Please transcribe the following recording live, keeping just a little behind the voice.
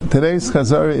Today's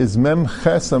Chazara is Mem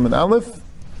Ches Amud Aleph,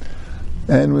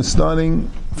 and we're starting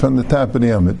from the top of the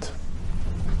Amud.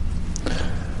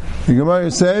 The Gemara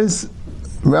says,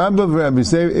 Rabba v'Rabbi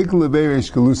Zeir ikla bei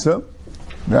Reish Galusa.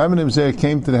 Rabbi and Zeir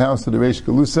came to the house of the Reish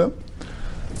Galusa.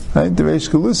 Right? The Reish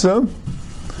Galusa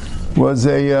was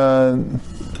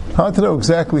hard to know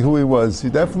exactly who he was. He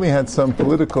definitely had some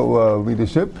political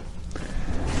leadership,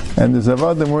 and the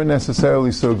Zavadim weren't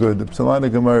necessarily so good. There's a lot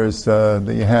of Gemaras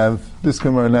that you have. This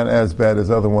Gemara not as bad as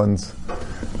other ones.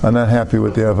 I'm not happy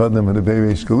with the Avadim of the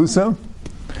Reish Galusa.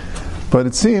 But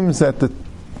it seems that the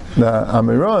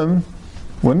Amiram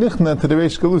were nichna to the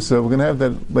Reish Galusa. We're going to have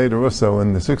that later also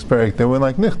in the 6th parak. They were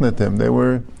like nichna to him. They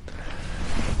were...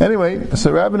 Anyway,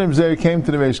 so Rabbi Zeir came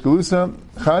to the Reish Galusa.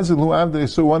 Chazil hu avdei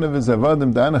saw one of his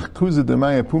Avadim, Danach kuza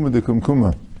demaya puma de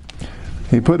kumkuma.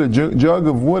 He put a jug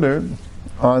of water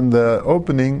on the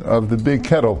opening of the big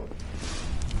kettle.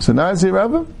 So Nazi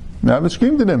Rabbi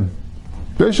screamed at him,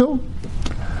 Bishul,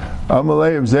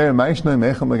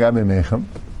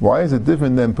 why is it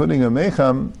different than putting a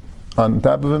mecham on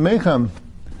top of a mecham?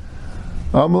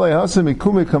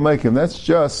 That's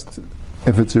just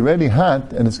if it's already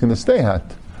hot and it's going to stay hot.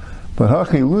 But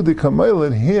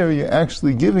here you're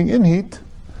actually giving in heat,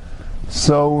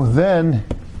 so then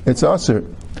it's aser.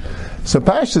 So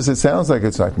Pashtus, it sounds like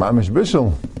it's like Mamish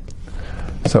Bishul.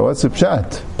 So what's the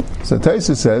pshat? So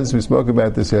Taisa says, we spoke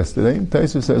about this yesterday,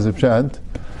 Taisa says a pshat,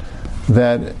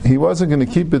 that he wasn't going to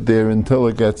keep it there until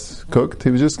it gets cooked.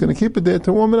 He was just going to keep it there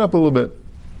to warm it up a little bit.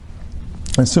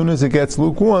 As soon as it gets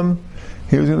lukewarm,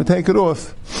 he was going to take it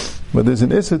off. But there's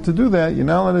an issa to do that. You're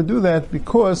not allowed to do that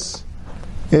because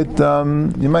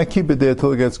you might keep it there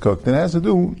till it gets cooked. It has to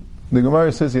do, the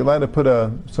Gemara says you're allowed to put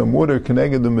some water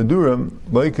connected the medurim,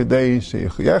 loy kadei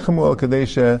sheyachamu al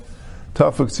kadei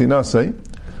tafuk tzinasei.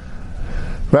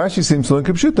 Rashi seems to learn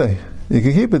kipshutei. You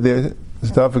can keep it there,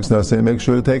 tafuk tzinasei, and make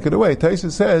sure to take it away.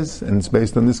 Taisa says, and it's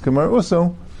based on this Gemara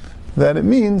also, that it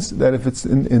means that if it's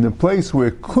in a place where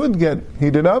it could get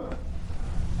heated up,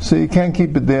 so you can't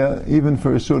keep it there even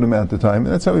for a short amount of time.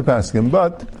 And that's how we pass him.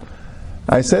 But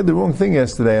I said the wrong thing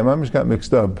yesterday. I almost got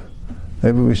mixed up.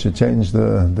 Maybe we should change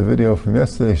the video from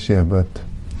yesterday's share. But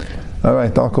all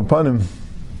right, I'll upon him.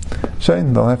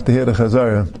 Shane, they'll have to hear the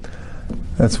Chazara.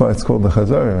 That's why it's called the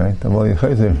Chazara, right? I'm all your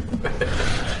Chazer.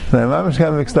 I almost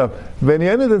got mixed up. Ben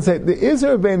Yaina didn't say there is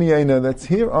a Ben Yaina that's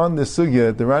here on the sugya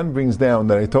that the Ran brings down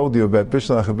that I told you about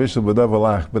Bishlach Bishul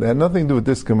B'Davalach, but it had nothing to do with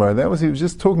this Gemara. He was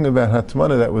just talking about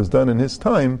Hatmana that was done in his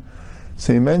time.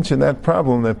 So he mentioned that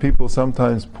problem that people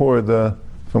sometimes pour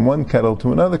from one kettle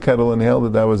to another kettle, and he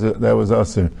held that was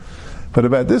Asr. But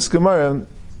about this Gemara,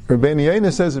 Rabbeinu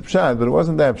Yaina says a pshat, but it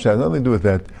wasn't that pshat. Nothing to do with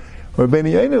that. What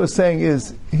Rabbeinu Yaina was saying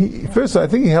is, first I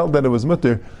think he held that it was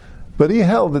mutter, but he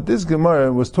held that this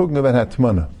Gemara was talking about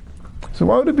Hatmana. So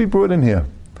why would it be brought in here?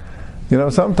 You know,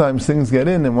 sometimes things get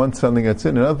in, and once something gets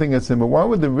in, another thing gets in. But why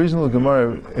would the original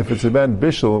Gemara, if it's about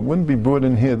Bishul, it wouldn't be brought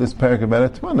in here, this parak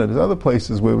about Hatmana? There's other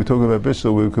places where we talk about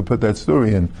Bishul where we could put that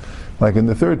story in. Like in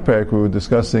the 3rd parak, we were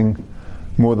discussing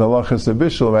more the halachas of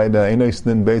Bishul, right? That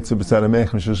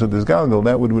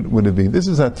would it be. This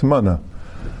is Hatmana.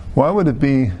 Why would it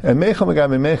be? And Mecham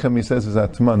Agabe Mecham, he says, is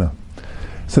Hatmana.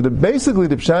 So basically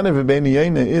the pshat of Rabbeinu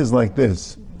Yaina is like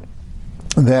this,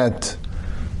 that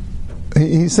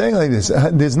he's saying like this,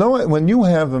 there's no, when you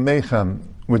have a mecham,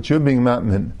 which you're being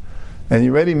matman, and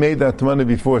you already made that tmana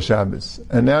before Shabbos,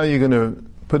 and now you're going to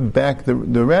put back the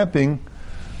wrapping,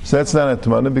 so that's not a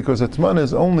tmana, because a tmana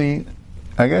is only,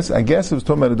 I guess it was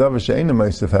talking about a davar she'eina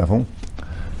ma'aseh havel,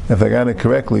 if I got it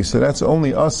correctly, so that's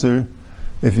only asr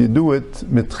if you do it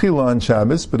mitchila on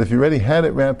Shabbos, but if you already had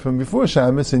it wrapped from before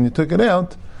Shabbos and you took it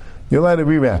out, you're allowed to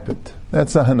rewrap it.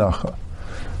 That's a hanacha.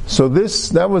 So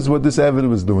that was what this Eved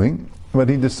was doing, but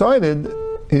he decided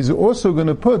he's also going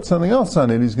to put something else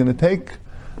on it. He's going to take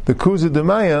the kuza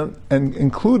demaya and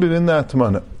include it in that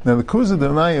tmana. Now the kuza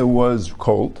demaya was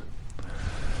cold,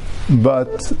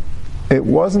 but it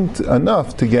wasn't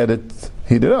enough to get it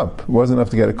heated up. It wasn't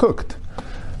enough to get it cooked.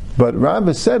 But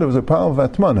Rabbi said it was a problem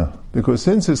of atmana, because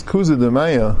since his kuza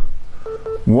demaya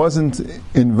wasn't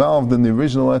involved in the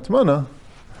original atmana,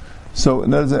 so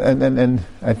and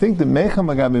I think the mecham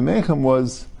agabe mecham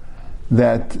was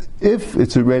that if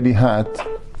it's already hot,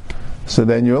 so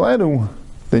then you're allowed to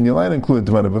include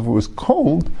the tmana. But if it was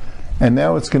cold and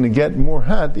now it's going to get more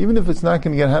hot, even if it's not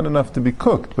going to get hot enough to be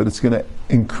cooked, but it's going to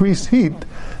increase heat,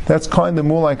 that's kind of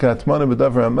more like a tmana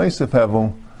b'davar ha'meisef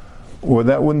havel, or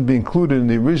that wouldn't be included in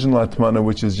the original atmana,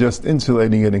 which is just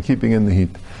insulating it and keeping in the heat.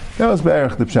 That was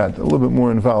be'erech the pshat, a little bit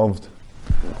more involved.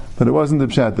 But it wasn't the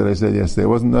pshat that I said yesterday. It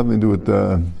wasn't nothing to do with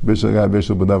Bishul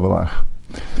B'Davalach.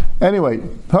 Anyway,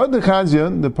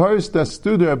 the Paris das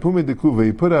Studer Apumi de Kuva,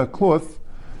 he put a cloth,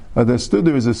 the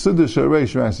Studer is a Suder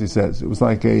Sharesh, Rashi says. It was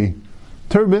like a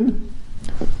turban,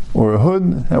 or a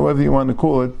hood, however you want to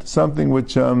call it, something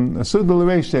which, a Suder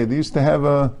Sharesh, they used to have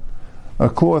a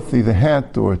cloth, either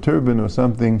hat or a turban or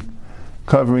something,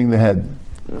 covering the head.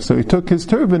 So he took his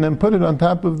turban and put it on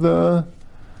top of the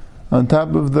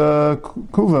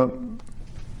kuva,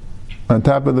 on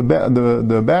top of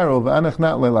the barrel of anach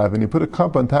not lelav, and he put a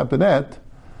cup on top of that.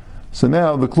 So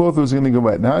now the cloth was going to go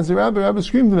wet. Now as the rabbi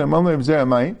screamed at him,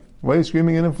 why are you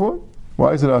screaming at him for?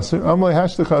 Why is it aser? Amalei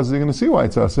hashtachaz, they're going to see why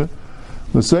it's aser.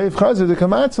 L'seif chazir de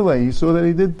kamatzalei, he saw that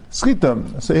he did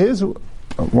schita. So here's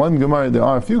one Gemara, there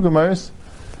are a few Gemaras,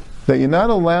 that you're not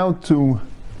allowed to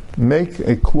make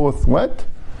a cloth wet,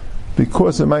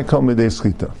 because it might come midei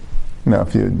schita. Now,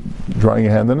 if you're drying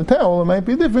your hand on a towel, it might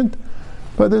be different.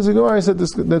 But there's a Gemara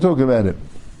that they're talking about it.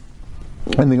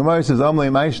 And the Gemara says,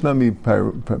 Amlei Maishna mi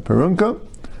perunka.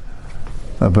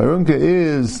 A perunka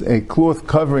is a cloth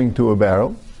covering to a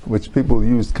barrel, which people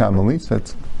use commonly. So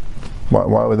that's,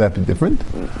 why would that be different?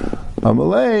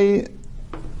 Amalei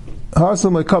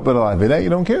Hasam a cup that you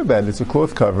don't care about it. It's a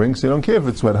cloth covering, so you don't care if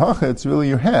it's wet. Hacha, it's really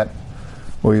your hat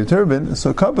or your turban.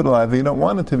 So cup you don't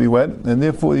want it to be wet, and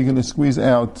therefore you're going to squeeze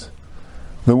out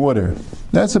the water.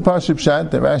 That's a Pashut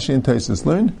Pshat that Rashi and Tosfos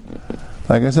learned.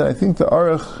 Like I said, I think the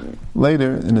Aruch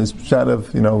later in his Pshat of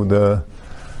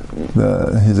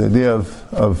his idea of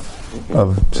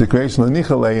Psikration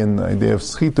L'Nichalei and the idea of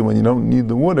Schita when you don't need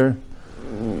the water,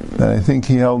 that I think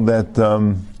he held that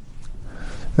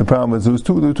the problem was there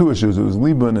were two issues. There was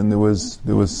Liban and there was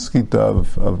Schita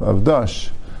of Dash.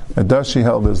 At Dash he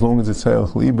held as long as it's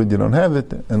Hayach Liban you don't have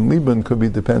it, and Liban could be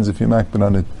depends if you makbid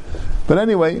on it. But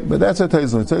anyway, that's a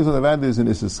Tezlin. Tezlin of Adis and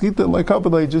Issa Schita, like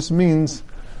Kapadai, just means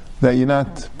that you're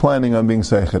not planning on being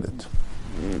Seichedet.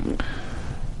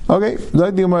 Okay,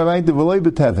 like the Gemara right, the V'loi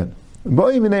B'Teven.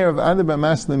 Boi V'nei Rav Ada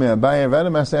B'Masli Me Abaye, Rav Ada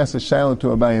Mas asked a Shaila to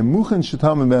Abaye, Muchen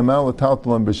Shetam B'Amal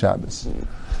L'Taltalam B'Shabbos.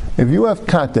 If you have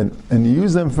cotton and you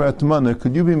use them for Atmana,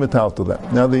 could you be metaltal them?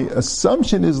 Now the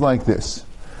assumption is like this.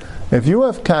 If you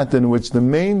have cotton, which the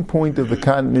main point of the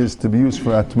cotton is to be used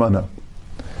for Atmana,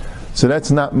 so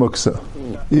that's not muksa,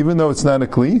 even though it's not a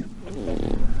kli,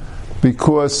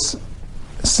 because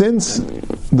since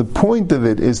the point of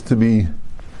it is to be,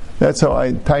 that's how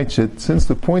I teach it, since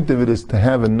the point of it is to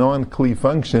have a non-kli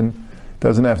function, it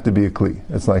doesn't have to be a kli.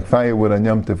 It's like firewood on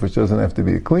Yom Tov, which doesn't have to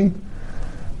be a kli,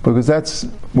 because that's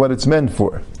what it's meant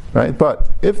for, right? But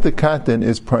if the cotton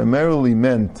is primarily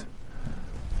meant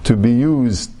to be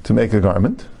used to make a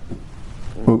garment,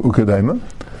 ukadaima,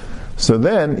 so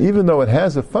then, even though it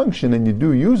has a function and you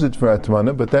do use it for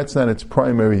atmana, but that's not its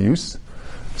primary use,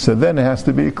 so then it has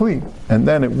to be a kli, and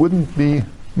then it wouldn't be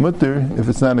mutter if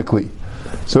it's not a kli.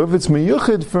 So if it's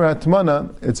miyuchid for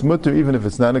atmana, it's mutter even if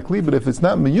it's not a kli, but if it's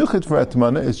not miyuchid for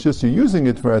atmana, it's just you're using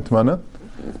it for atmana,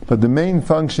 but the main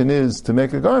function is to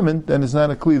make a garment, then it's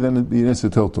not a kli, then it'd be a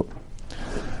tiltul.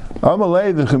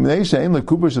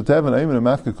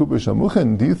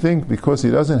 Do you think because he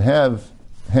doesn't have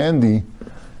handy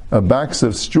a box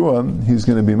of straw, he's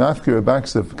going to be mafkir a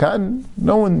box of cotton?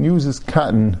 No one uses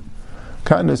cotton.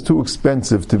 Cotton is too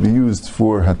expensive to be used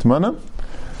for hatmana.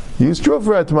 He used straw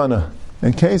for hatmana.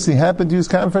 In case he happened to use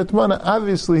cotton for hatmana,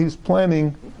 obviously he's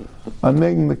planning on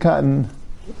making the cotton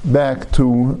back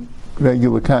to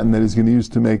regular cotton that he's going to use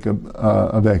to make a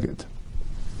beged.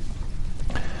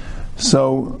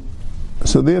 So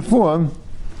therefore,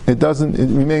 it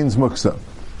remains muksa.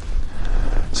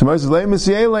 So Moses lay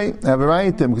Mesiele have a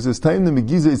right because it's time to be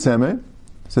gizei tzemer.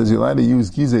 Says you're allowed to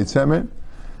use gizei tzemer.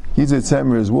 Gizei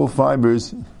tzemer is wool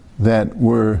fibers that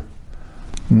were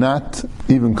not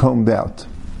even combed out.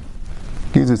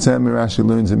 Gizei tzemer actually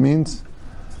learns it means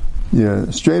you're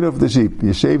straight off the sheep.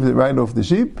 You shave it right off the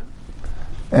sheep,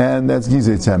 and that's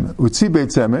gizei tzemer. Utzibei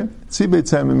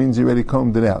tzemer means you already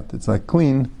combed it out. It's like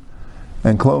clean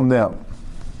and combed out.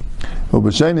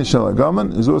 Ubashayne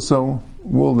shalagaman is also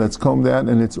wool that's combed out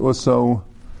and it's also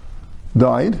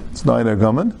dyed. It's dyed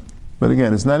agaman. But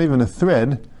again, it's not even a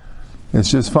thread,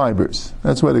 it's just fibers.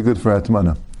 That's why they're good for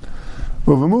atmana.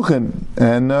 Uvamuchen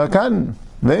and cotton.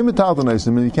 Very metaltal,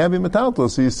 and you can't be metaltal.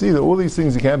 So you see that all these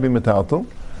things you can't be metaltal.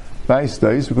 By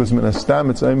stays, because minastam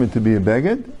it's only to be a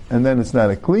beged, and then it's not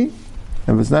a kli.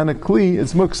 If it's not a kli,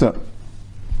 it's muksa.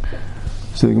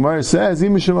 So the Gemara says,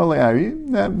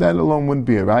 that alone wouldn't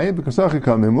be a raya because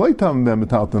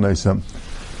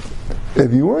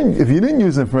if you didn't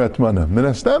use them for atmana,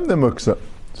 minastam the muksa.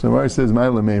 So the Gemara says,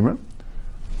 what's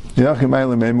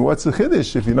the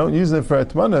chiddush? If you don't use them for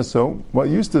atmana, so what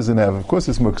use does it have? Of course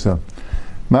it's muksa.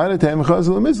 You would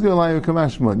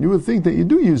think that you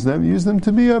do use them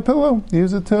to be a pillow, you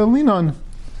use it to lean on.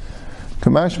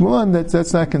 Kamash Mulan,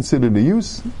 that's not considered a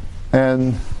use,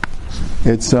 and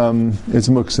it's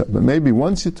muksa. But maybe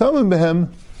once you tell him behem,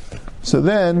 so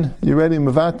then you're ready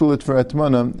mevatel it for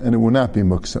atmana, and it will not be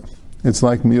muksa. It's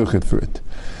like miyuchet for it.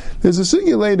 There's a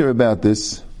sugya later about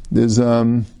this. There's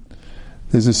a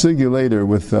sugya later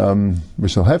with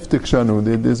Rishal Heftik Shanu.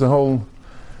 There's a whole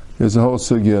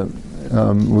sugya.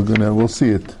 We'll see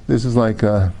it. This is like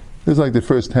the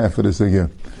first half of the sugya.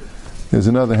 There's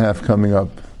another half coming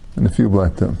up in a few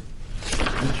black time.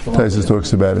 Taisus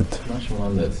talks about it.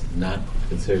 One that's not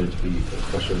considered to be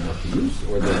kosher enough to use,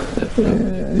 or that's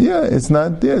it's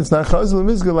not chazal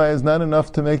mizgalai is not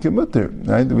enough to make it mutter.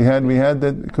 Right? We had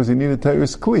that because he needed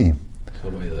Tyrus kli.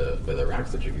 So by the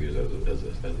rocks that you use as a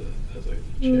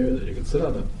chair that you can sit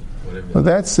on, whatever. Well,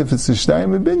 that's if it's a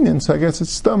shtayim binyan, so I guess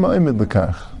it's stama imid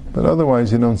lekach. But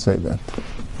otherwise, you don't say that.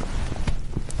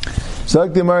 While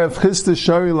we're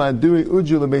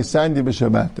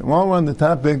on the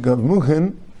topic of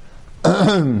muchin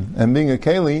and being a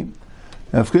keli,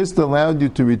 Rav Chisda allowed you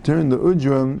to return the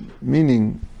ujra,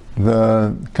 meaning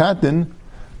the cotton,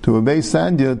 to a beis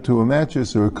sandya, to a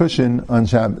mattress or a cushion on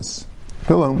Shabbos.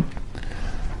 Pillow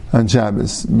on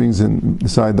Shabbos. It brings in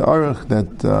beside the aruch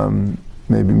that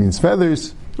maybe means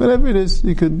feathers. Whatever it is,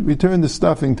 you could return the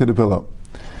stuffing to the pillow.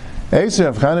 Says you're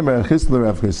allowed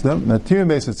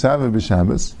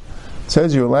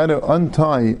to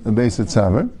untie a beis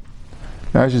tzaver.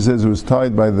 Rashi says it was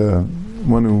tied by the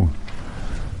one who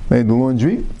made the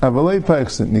laundry.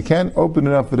 You can't open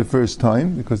it up for the first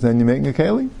time because then you're making a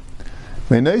keli.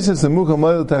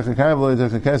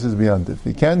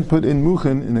 You can't put in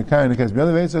muchen in a kar and a kes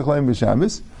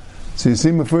b'Shabbos. So you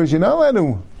see, first you're not allowed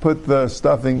to put the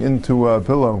stuffing into a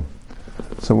pillow.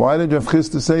 So why did Rav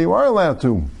Chisda say you are allowed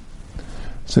to?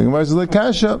 So Gemara says,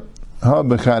 "Lekasha ha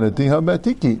becharati ha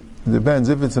batiki." It depends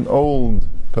if it's an old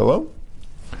pillow.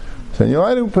 So you're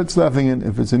allowed to put stuffing in.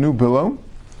 If it's a new pillow,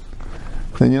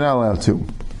 then you're not allowed to.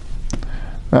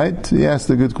 Right? He asked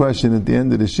a good question at the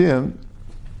end of the shir.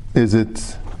 Is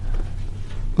it?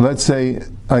 Let's say,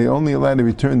 are you only allowed to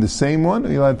return the same one, or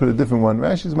are you allowed to put a different one?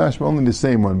 Rashi's mashma only the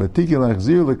same one. But tiki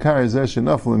lachzir lekar zeh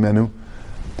shenafel imenu.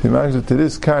 To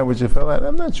this car which it fell out.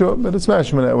 I'm not sure, but it's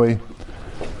mashma that way.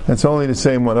 It's only the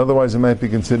same one. Otherwise, it might be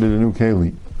considered a new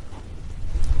keli.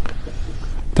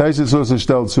 Taisus also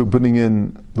stellt to putting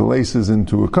in the laces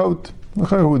into a coat,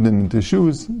 into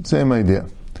shoes. Same idea.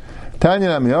 If you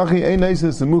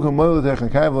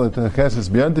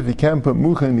can't put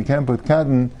muchen, you can't put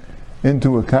cotton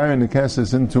into a car and a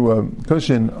kesses into a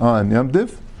cushion on Yom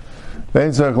Tif.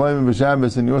 And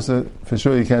you also, for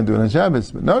sure, you can't do it on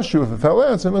Shabbos. But not sure if it fell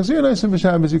out. So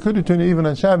you could return it even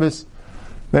on Shabbos.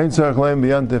 And you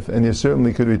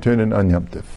certainly could return it on Yom Tif.